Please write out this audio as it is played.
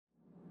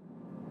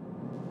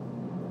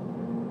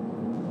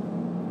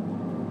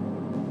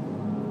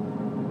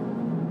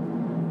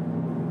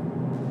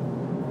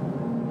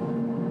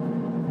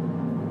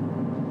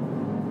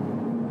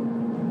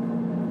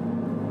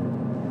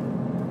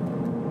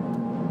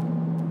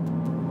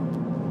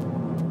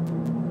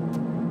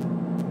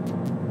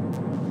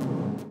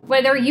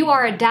Whether you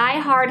are a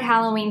die-hard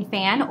Halloween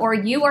fan or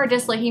you are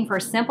just looking for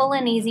simple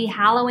and easy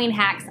Halloween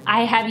hacks,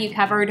 I have you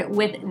covered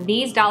with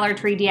these Dollar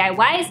Tree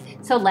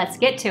DIYs, so let's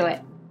get to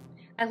it.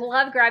 I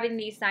love grabbing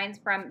these signs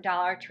from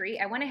Dollar Tree.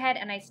 I went ahead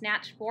and I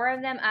snatched 4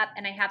 of them up,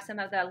 and I have some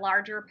of the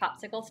larger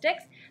popsicle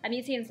sticks. I'm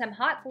using some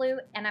hot glue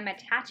and I'm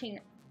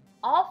attaching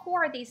all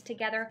 4 of these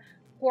together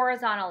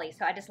horizontally.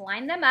 So I just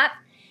line them up,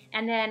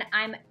 and then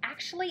I'm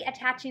actually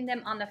attaching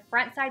them on the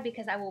front side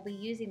because I will be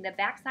using the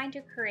back sign to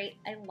create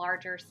a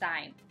larger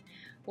sign.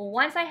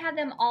 Once I had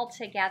them all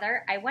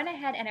together, I went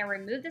ahead and I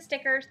removed the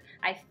stickers.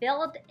 I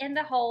filled in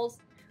the holes.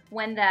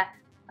 When the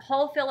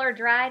hole filler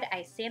dried,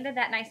 I sanded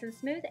that nice and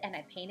smooth and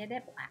I painted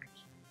it black.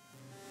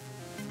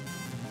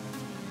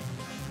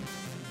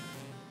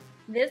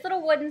 This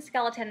little wooden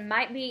skeleton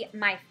might be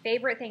my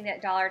favorite thing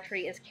that Dollar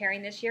Tree is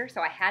carrying this year,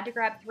 so I had to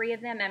grab 3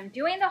 of them. I'm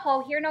doing the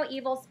whole hear no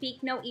evil,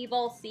 speak no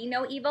evil, see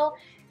no evil.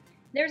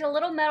 There's a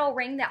little metal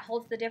ring that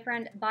holds the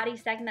different body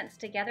segments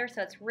together,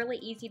 so it's really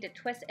easy to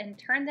twist and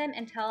turn them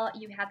until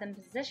you have them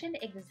positioned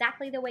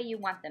exactly the way you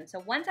want them. So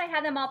once I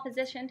have them all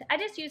positioned, I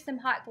just use some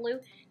hot glue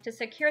to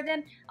secure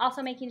them,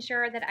 also making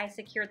sure that I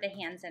secured the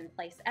hands in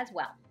place as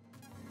well.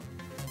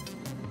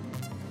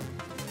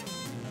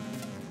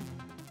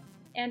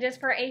 And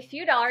just for a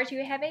few dollars,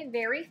 you have a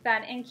very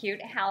fun and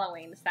cute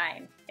Halloween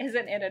sign.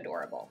 Isn't it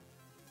adorable?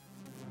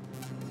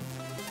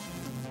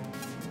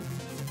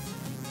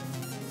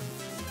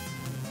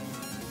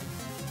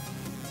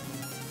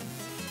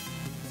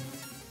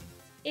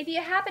 If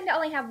you happen to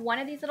only have one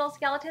of these little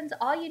skeletons,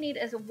 all you need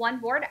is one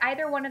board,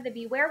 either one of the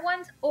Beware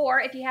ones, or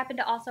if you happen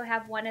to also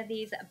have one of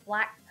these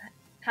black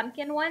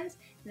pumpkin ones,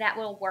 that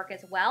will work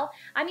as well.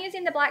 I'm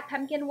using the black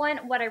pumpkin one.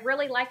 What I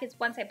really like is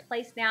once I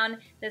place down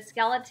the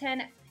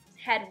skeleton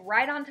head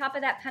right on top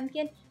of that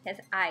pumpkin, his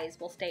eyes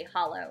will stay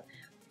hollow.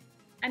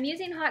 I'm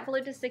using hot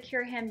glue to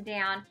secure him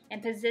down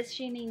and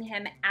positioning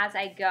him as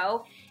I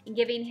go and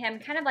giving him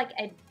kind of like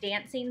a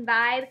dancing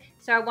vibe.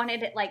 So I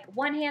wanted it like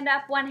one hand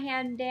up, one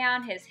hand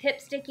down, his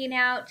hip sticking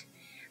out.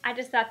 I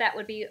just thought that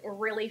would be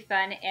really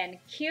fun and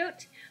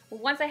cute.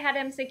 Once I had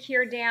him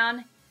secured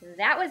down,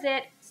 that was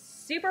it.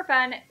 Super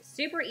fun,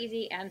 super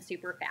easy, and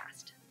super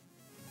fast.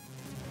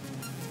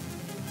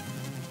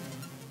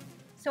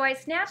 So I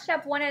snatched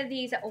up one of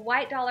these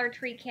white Dollar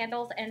Tree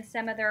candles and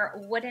some of their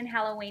wooden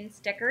Halloween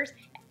stickers.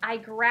 I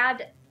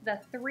grabbed the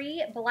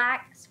 3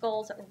 black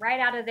skulls right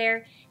out of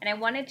there, and I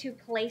wanted to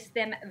place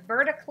them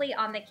vertically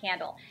on the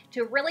candle.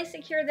 To really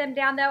secure them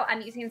down though,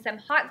 I'm using some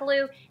hot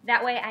glue.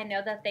 That way I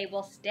know that they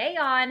will stay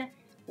on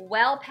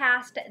well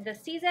past the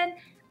season.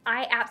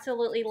 I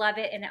absolutely love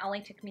it, and it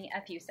only took me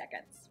a few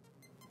seconds.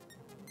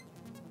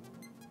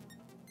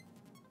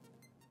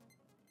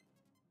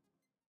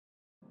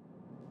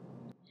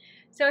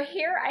 So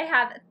here I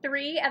have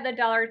 3 of the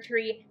Dollar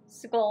Tree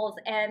skulls,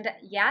 and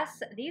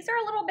yes, these are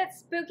a little bit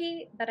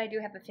spooky, but I do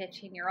have a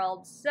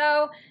 15-year-old,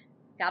 so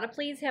gotta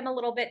please him a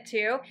little bit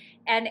too.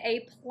 And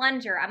a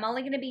plunger. I'm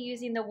only gonna be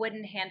using the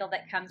wooden handle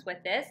that comes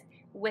with this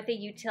with a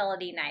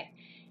utility knife.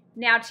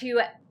 Now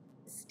to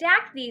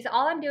stack these,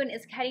 all I'm doing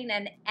is cutting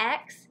an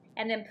X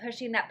and then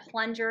pushing that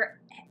plunger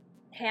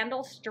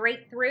handle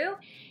straight through.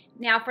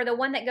 Now for the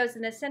one that goes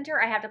in the center,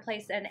 I have to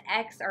place an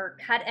X or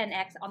cut an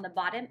X on the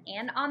bottom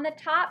and on the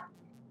top.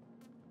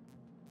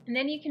 And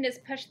then you can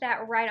just push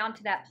that right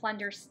onto that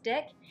plunger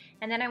stick.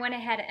 And then I went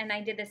ahead and I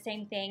did the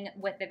same thing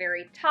with the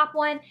very top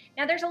one.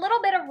 Now there's a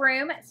little bit of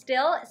room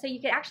still, so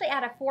you could actually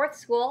add a 4th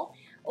skull,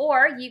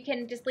 or you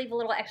can just leave a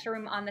little extra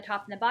room on the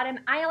top and the bottom.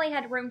 I only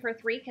had room for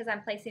 3 because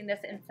I'm placing this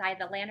inside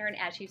the lantern,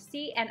 as you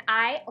see, and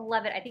I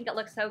love it. I think it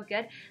looks so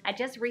good. I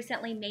just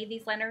recently made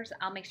these lanterns.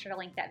 I'll make sure to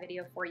link that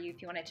video for you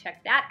if you want to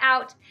check that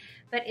out.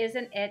 But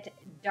isn't it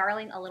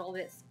darling? A little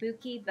bit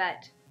spooky,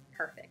 but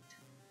perfect.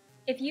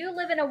 If you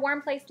live in a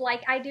warm place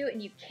like I do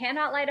and you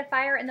cannot light a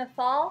fire in the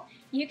fall,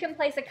 you can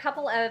place a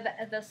couple of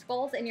the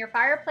skulls in your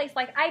fireplace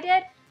like I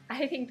did.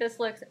 I think this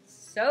looks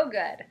so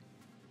good.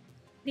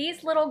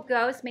 These little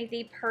ghosts make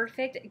the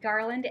perfect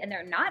garland, and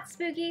they're not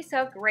spooky,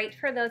 so great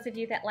for those of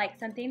you that like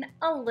something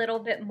a little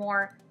bit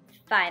more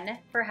fun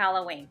for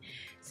Halloween.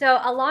 So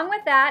along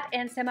with that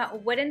and some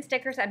wooden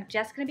stickers, I'm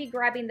just going to be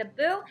grabbing the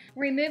boo,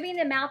 removing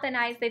the mouth and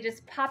eyes. They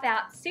just pop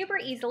out super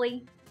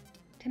easily.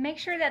 To make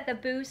sure that the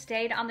boo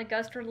stayed on the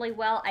ghost really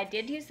well, I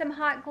did use some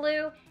hot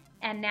glue,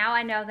 and now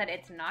I know that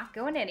it's not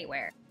going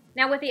anywhere.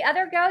 Now with the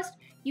other ghost,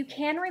 you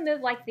can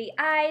remove like the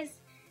eyes,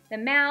 the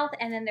mouth,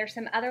 and then there's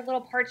some other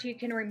little parts you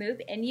can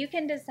remove, and you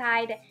can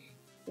decide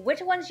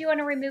which ones you want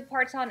to remove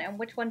parts on and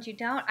which ones you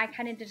don't. I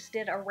kind of just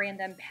did a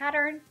random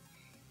pattern.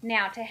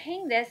 Now to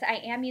hang this, I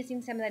am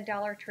using some of the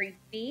Dollar Tree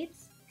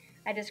beads.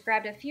 I just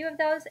grabbed a few of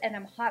those and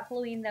I'm hot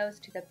gluing those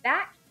to the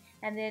back,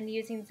 and then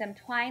using some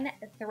twine,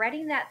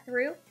 threading that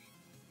through.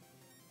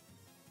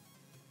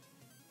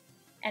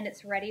 And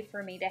it's ready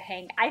for me to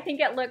hang. I think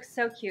it looks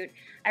so cute.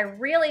 I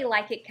really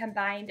like it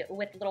combined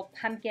with little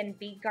pumpkin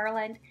bead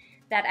garland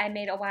that I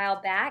made a while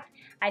back.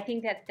 I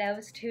think that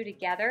those two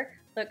together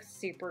look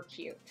super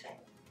cute.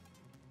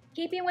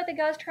 Keeping with the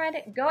ghost trend,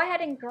 go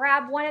ahead and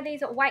grab one of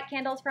these white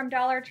candles from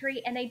Dollar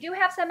Tree, and they do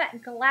have some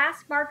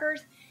glass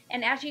markers,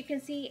 and as you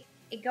can see,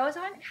 it goes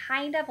on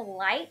kind of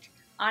light.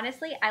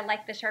 Honestly, I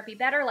like the Sharpie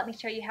better. Let me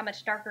show you how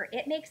much darker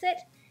it makes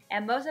it.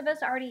 And most of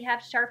us already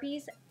have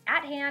Sharpies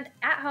at hand,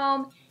 at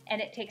home,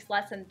 and it takes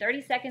less than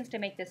 30 seconds to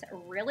make this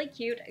really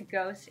cute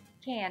ghost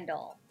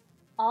candle.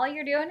 All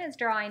you're doing is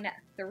drawing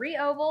 3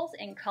 ovals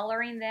and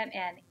coloring them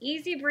in.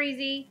 Easy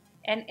breezy,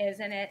 and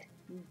isn't it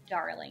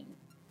darling?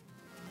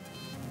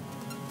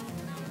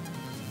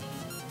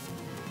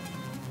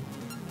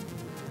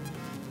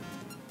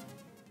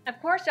 Of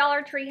course,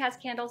 Dollar Tree has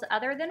candles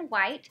other than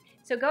white,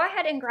 so go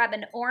ahead and grab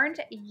an orange,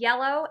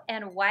 yellow,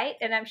 and white,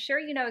 and I'm sure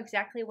you know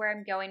exactly where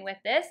I'm going with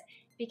this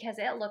because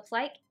it looks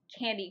like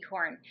candy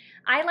corn.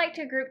 I like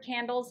to group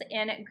candles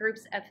in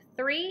groups of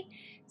 3.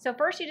 So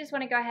first you just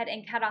want to go ahead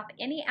and cut off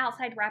any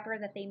outside wrapper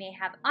that they may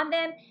have on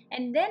them,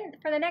 and then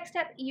for the next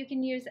step you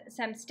can use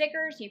some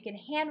stickers. You can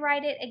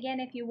handwrite it again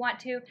if you want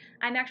to.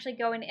 I'm actually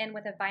going in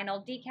with a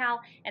vinyl decal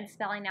and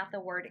spelling out the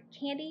word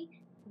candy.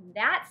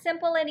 That's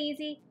simple and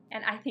easy,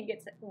 and I think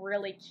it's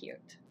really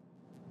cute.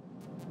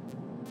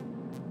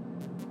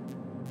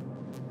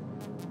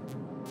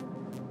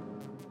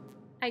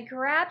 I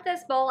grabbed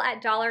this bowl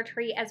at Dollar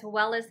Tree as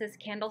well as this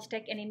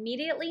candlestick and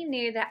immediately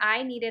knew that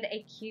I needed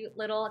a cute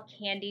little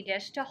candy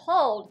dish to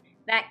hold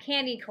that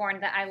candy corn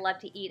that I love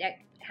to eat at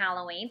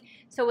Halloween.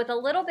 So with a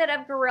little bit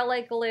of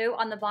Gorilla Glue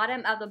on the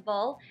bottom of the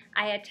bowl,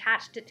 I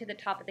attached it to the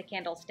top of the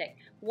candlestick.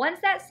 Once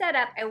that's set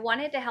up, I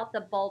wanted to help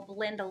the bowl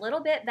blend a little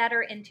bit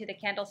better into the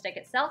candlestick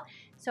itself.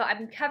 So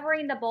I'm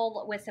covering the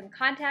bowl with some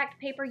contact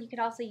paper. You could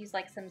also use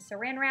like some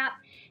saran wrap.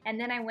 And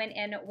then I went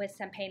in with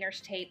some painter's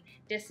tape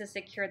just to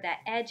secure that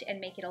edge and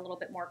make it a little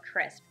bit more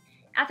crisp.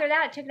 After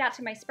that, I took it out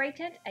to my spray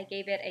tent. I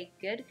gave it a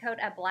good coat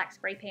of black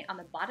spray paint on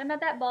the bottom of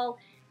that bowl,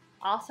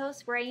 also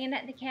spraying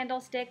the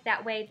candlestick.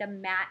 That way the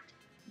matte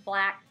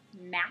black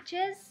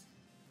matches.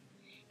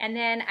 And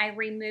then I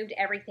removed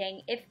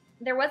everything. If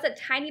there was a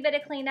tiny bit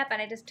of cleanup, and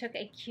I just took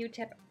a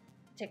Q-tip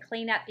to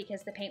clean up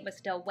because the paint was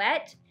still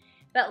wet.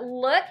 But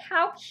look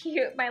how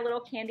cute my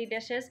little candy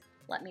dish is.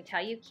 Let me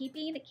tell you,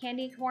 keeping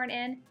candy corn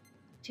in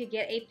to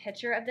get a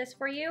picture of this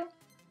for you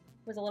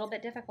was a little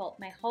bit difficult.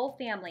 My whole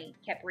family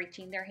kept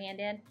reaching their hand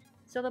in,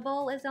 so the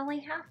bowl is only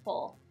half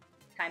full.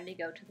 Time to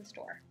go to the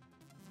store.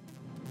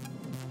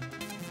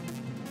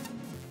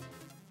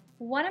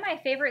 One of my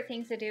favorite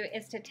things to do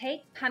is to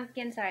take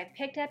pumpkins that I've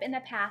picked up in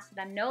the past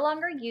that I'm no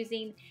longer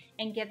using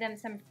and give them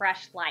some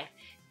fresh life.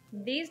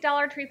 These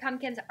Dollar Tree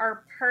pumpkins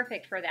are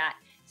perfect for that.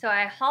 So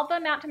I hauled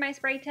them out to my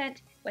spray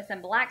tent with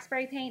some black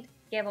spray paint,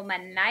 gave them a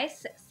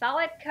nice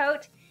solid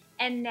coat,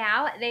 and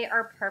now they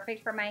are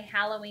perfect for my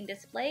Halloween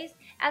displays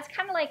as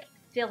kind of like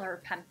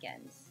filler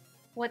pumpkins.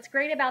 What's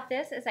great about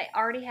this is I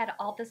already had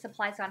all the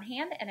supplies on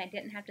hand and I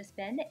didn't have to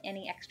spend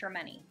any extra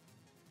money.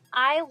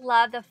 I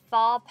love the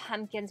fall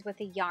pumpkins with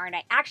the yarn.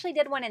 I actually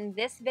did one in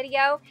this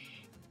video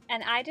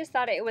and I just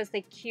thought it was the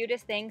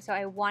cutest thing, so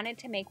I wanted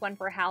to make one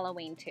for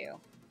Halloween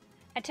too.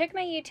 I took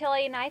my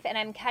utility knife and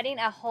I'm cutting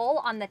a hole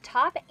on the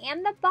top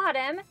and the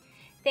bottom.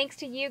 Thanks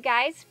to you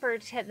guys for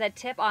the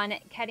tip on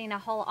cutting a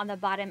hole on the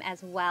bottom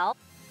as well.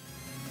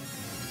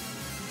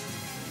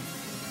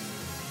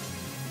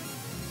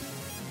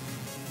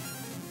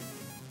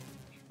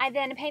 I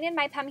then painted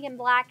my pumpkin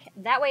black.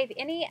 That way, if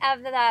any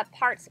of the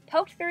parts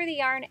poked through the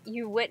yarn,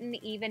 you wouldn't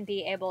even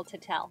be able to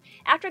tell.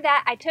 After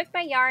that, I took my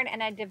yarn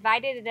and I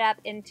divided it up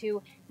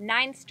into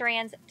 9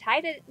 strands,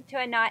 tied it to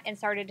a knot, and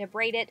started to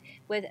braid it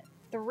with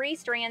 3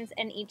 strands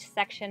in each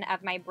section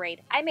of my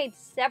braid. I made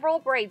several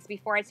braids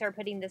before I started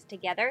putting this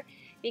together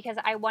because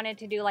I wanted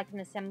to do like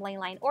an assembly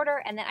line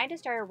order, and then I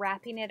just started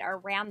wrapping it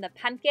around the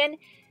pumpkin.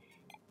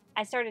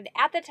 I started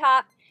at the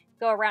top,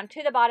 go around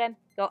to the bottom,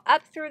 go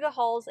up through the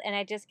holes, and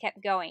I just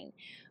kept going.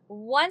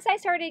 Once I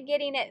started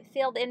getting it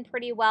filled in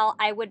pretty well,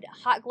 I would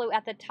hot glue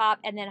at the top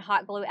and then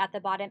hot glue at the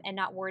bottom and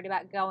not worried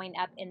about going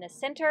up in the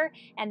center,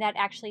 and that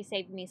actually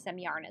saved me some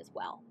yarn as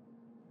well.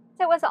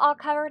 So it was all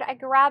covered. I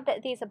grabbed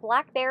these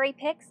blackberry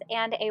picks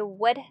and a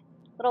wood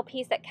little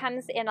piece that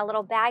comes in a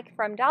little bag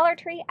from Dollar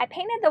Tree. I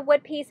painted the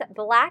wood piece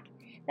black,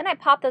 then I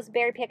popped those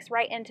berry picks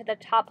right into the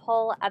top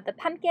hole of the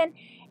pumpkin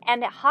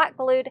and hot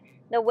glued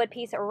the wood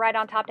piece right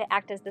on top to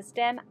act as the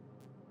stem.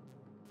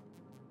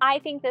 I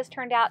think this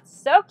turned out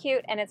so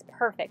cute and it's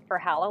perfect for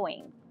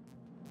Halloween.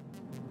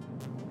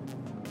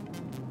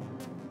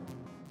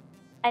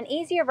 An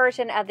easier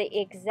version of the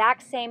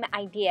exact same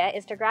idea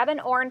is to grab an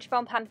orange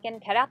foam pumpkin,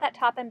 cut out that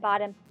top and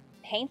bottom,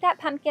 paint that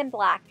pumpkin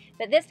black,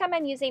 but this time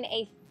I'm using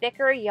a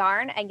thicker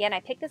yarn. Again, I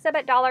picked this up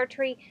at Dollar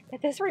Tree,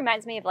 but this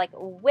reminds me of like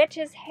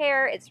witch's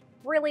hair. It's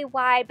really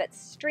wide but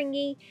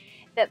stringy,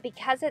 but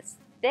because it's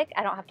thick,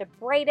 I don't have to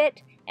braid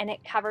it, and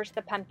it covers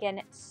the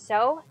pumpkin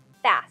so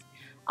fast.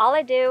 All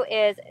I do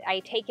is I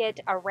take it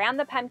around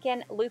the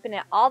pumpkin, looping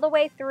it all the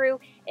way through.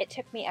 It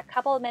took me a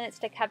couple of minutes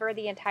to cover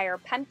the entire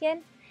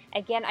pumpkin.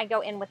 Again, I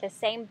go in with the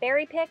same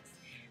berry picks.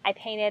 I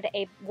painted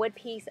a wood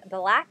piece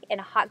black and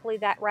hot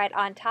glued that right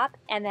on top,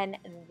 and then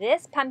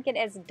this pumpkin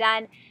is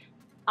done.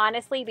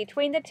 Honestly,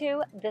 between the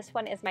two, this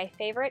one is my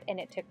favorite and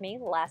it took me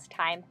less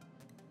time.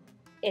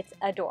 It's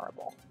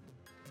adorable.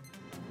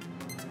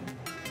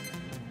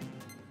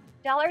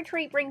 Dollar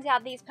Tree brings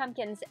out these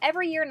pumpkins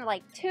every year in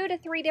like 2 to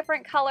 3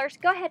 different colors.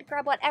 Go ahead,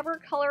 grab whatever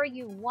color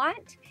you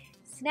want.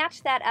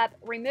 Snatch that up,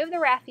 remove the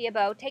raffia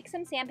bow, take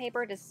some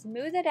sandpaper to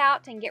smooth it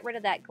out and get rid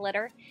of that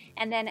glitter,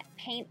 and then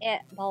paint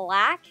it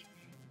black.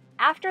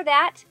 After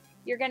that,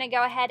 you're going to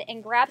go ahead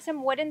and grab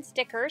some wooden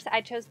stickers.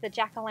 I chose the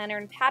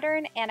jack-o'-lantern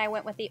pattern and I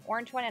went with the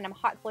orange one and I'm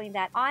hot gluing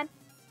that on.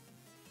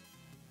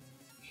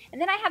 And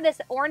then I have this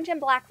orange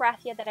and black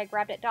raffia that I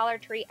grabbed at Dollar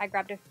Tree. I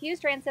grabbed a few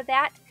strands of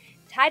that,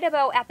 tied a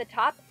bow at the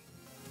top,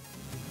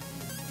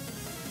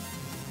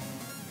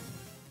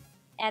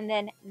 and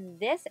then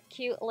this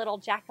cute little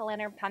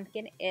jack-o'-lantern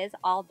pumpkin is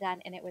all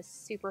done, and it was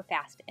super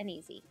fast and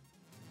easy.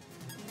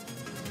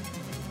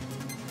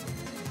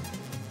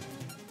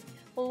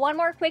 One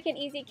more quick and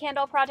easy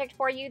candle project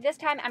for you. This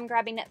time I'm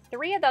grabbing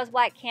 3 of those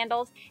black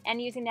candles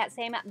and using that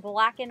same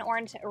black and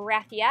orange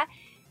raffia.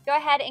 Go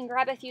ahead and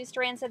grab a few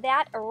strands of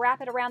that,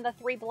 wrap it around the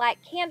 3 black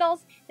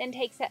candles, then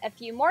take a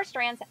few more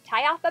strands,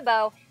 tie off a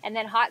bow, and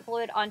then hot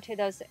glue it onto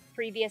those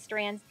previous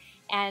strands.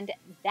 And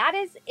that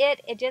is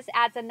it. It just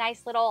adds a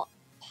nice little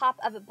pop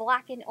of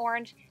black and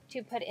orange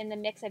to put in the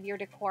mix of your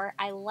decor.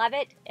 I love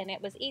it, and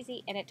it was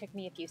easy, and it took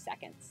me a few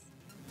seconds.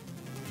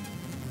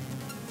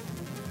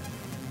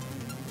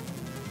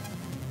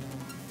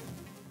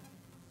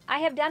 I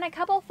have done a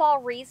couple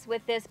fall wreaths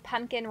with this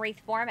pumpkin wreath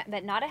form,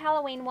 but not a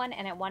Halloween one,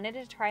 and I wanted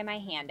to try my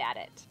hand at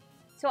it.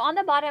 So on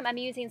the bottom, I'm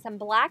using some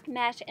black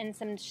mesh and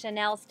some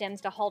chenille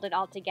stems to hold it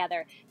all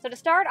together. So to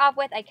start off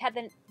with, I cut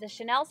the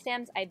chenille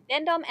stems, I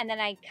bend them, and then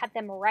I cut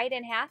them right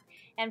in half.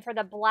 And for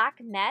the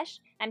black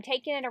mesh, I'm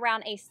taking it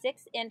around a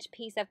 6-inch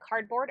piece of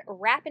cardboard,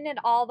 wrapping it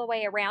all the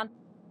way around.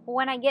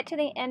 When I get to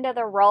the end of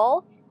the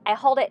roll, I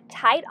hold it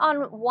tight on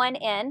one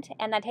end,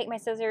 and I take my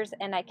scissors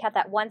and I cut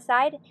that one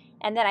side,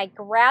 and then I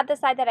grab the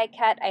side that I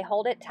cut, I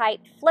hold it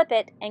tight, flip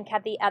it, and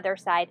cut the other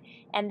side,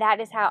 and that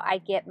is how I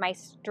get my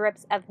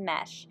strips of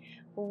mesh.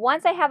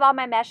 Once I have all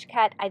my mesh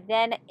cut, I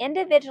then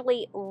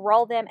individually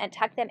roll them and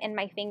tuck them in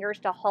my fingers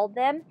to hold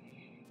them.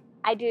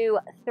 I do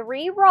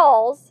 3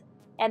 rolls,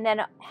 and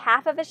then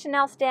half of a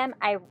chenille stem,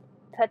 I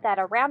put that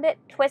around it,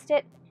 twist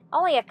it,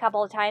 only a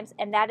couple of times,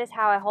 and that is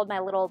how I hold my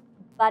little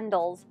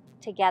bundles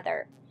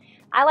together.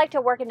 I like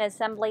to work in an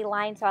assembly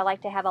line, so I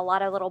like to have a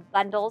lot of little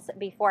bundles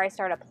before I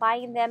start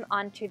applying them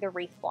onto the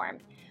wreath form.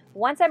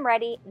 Once I'm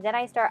ready, then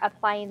I start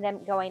applying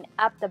them going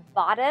up the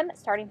bottom,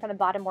 starting from the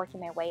bottom, working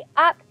my way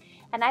up.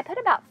 And I put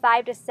about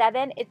 5 to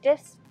 7. It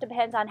just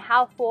depends on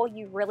how full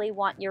you really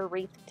want your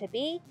wreath to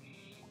be.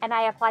 And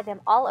I apply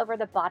them all over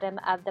the bottom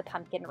of the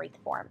pumpkin wreath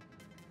form.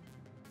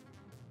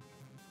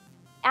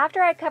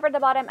 After I covered the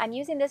bottom, I'm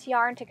using this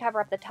yarn to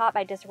cover up the top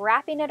by just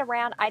wrapping it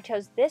around. I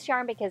chose this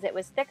yarn because it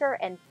was thicker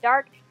and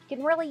dark. You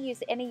can really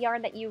use any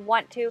yarn that you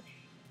want to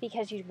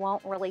because you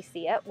won't really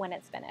see it when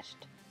it's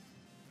finished.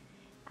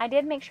 I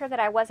did make sure that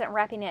I wasn't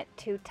wrapping it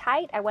too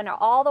tight. I went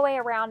all the way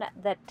around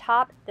the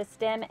top, the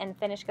stem, and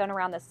finished going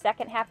around the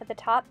second half of the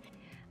top.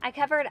 I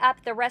covered up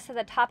the rest of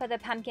the top of the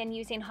pumpkin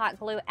using hot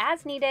glue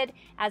as needed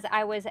as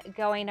I was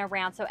going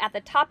around. So at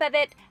the top of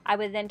it, I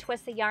would then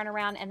twist the yarn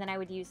around, and then I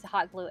would use the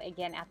hot glue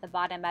again at the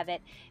bottom of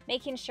it,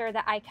 making sure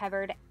that I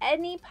covered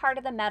any part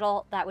of the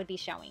metal that would be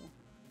showing.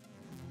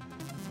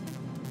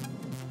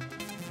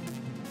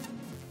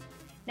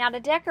 Now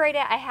to decorate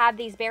it, I have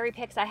these berry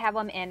picks. I have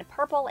them in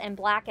purple and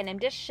black, and I'm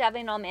just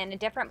shoving them in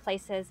different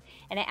places,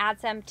 and it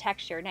adds some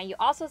texture. Now you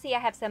also see I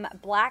have some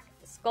black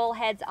skull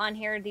heads on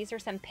here. These are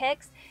some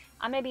picks.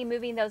 I'm going to be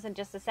moving those in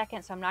just a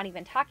second, so I'm not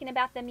even talking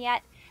about them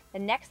yet. The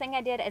next thing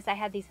I did is I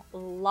had these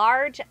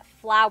large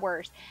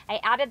flowers. I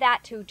added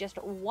that to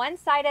just one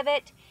side of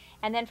it,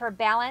 and then for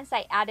balance,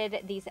 I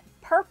added these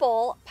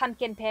purple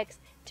pumpkin picks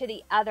to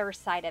the other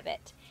side of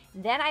it.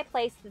 Then I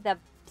placed the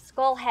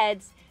skull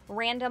heads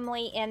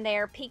randomly in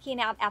there, peeking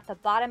out at the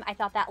bottom. I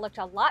thought that looked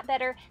a lot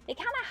better. They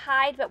kind of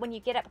hide, but when you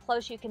get up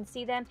close, you can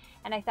see them,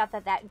 and I thought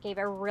that that gave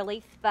a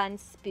really fun,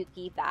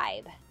 spooky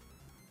vibe.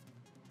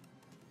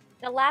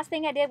 The last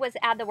thing I did was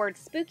add the word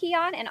spooky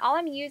on, and all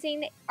I'm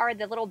using are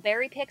the little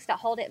berry picks to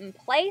hold it in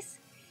place.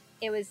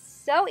 It was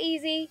so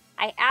easy.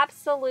 I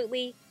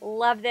absolutely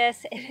love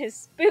this. It is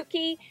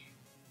spooky,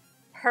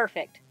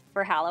 perfect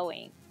for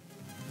Halloween.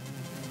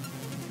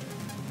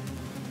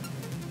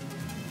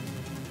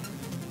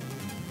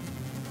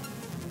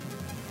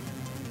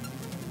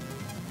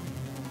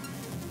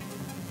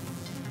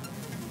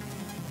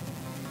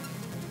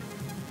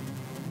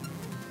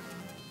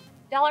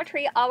 Dollar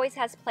Tree always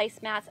has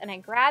placemats, and I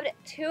grabbed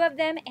 2 of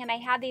them, and I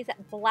have these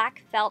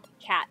black felt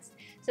cats.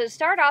 So to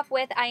start off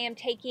with, I am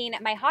taking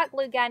my hot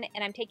glue gun,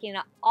 and I'm taking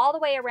it all the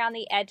way around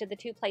the edge of the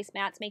 2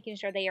 placemats, making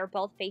sure they are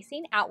both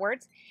facing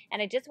outwards.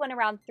 And I just went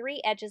around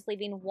 3 edges,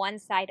 leaving one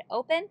side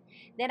open.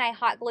 Then I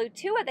hot glued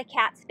 2 of the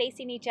cats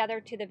facing each other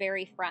to the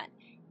very front.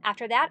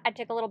 After that, I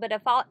took a little bit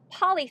of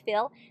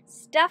polyfill,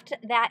 stuffed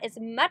that as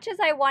much as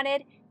I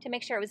wanted to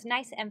make sure it was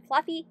nice and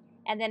fluffy,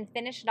 and then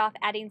finished it off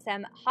adding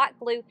some hot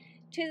glue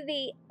to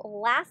the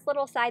last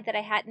little side that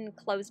I hadn't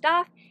closed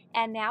off,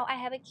 and now I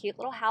have a cute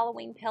little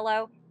Halloween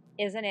pillow.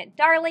 Isn't it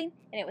darling?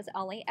 And it was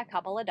only a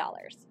couple of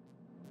dollars.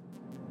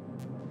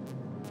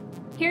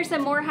 Here's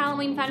some more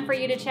Halloween fun for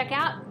you to check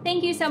out.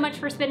 Thank you so much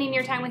for spending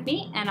your time with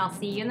me, and I'll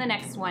see you in the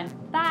next one.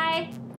 Bye!